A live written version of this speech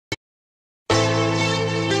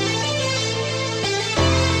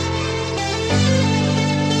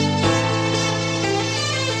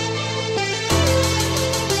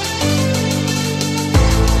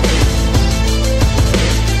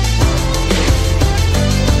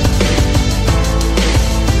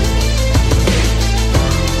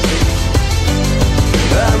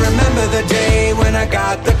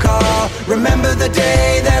Remember the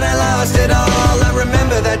day that I lost it all. I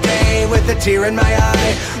remember that day with a tear in my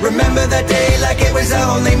eye. Remember that day like it was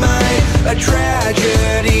only mine. A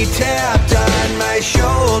tragedy tapped on my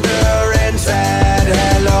shoulder and said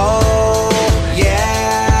hello.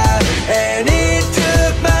 Yeah, and it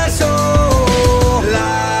took my soul.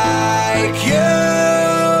 Like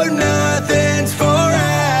you, nothing's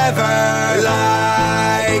forever.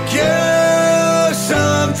 Like you,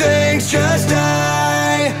 some things just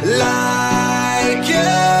die. Like you,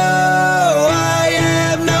 I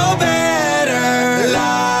am no better.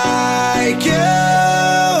 Like you,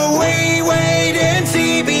 we wait and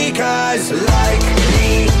see, because like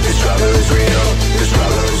me, the struggle is real. The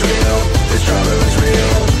struggle is real. The struggle is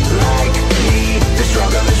real. Like me, the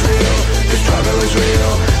struggle is real. The struggle is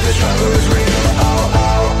real. The struggle is real. Oh,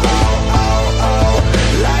 oh, oh, oh, oh.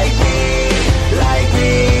 Like me, like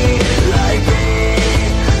me, like me.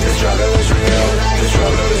 The struggle is real. The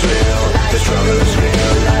struggle is real. The struggle is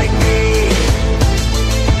real. Like me.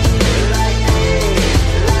 Like me,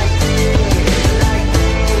 like me, like me.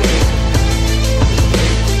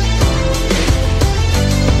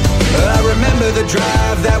 I remember the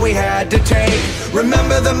drive that we had to take.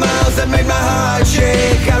 Remember the miles that made my heart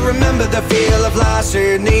shake. I remember the feel of loss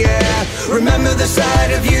in the air. Remember the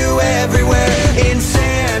sight of you everywhere.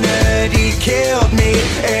 Insanity killed me,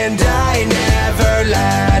 and I never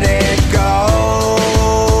let it go.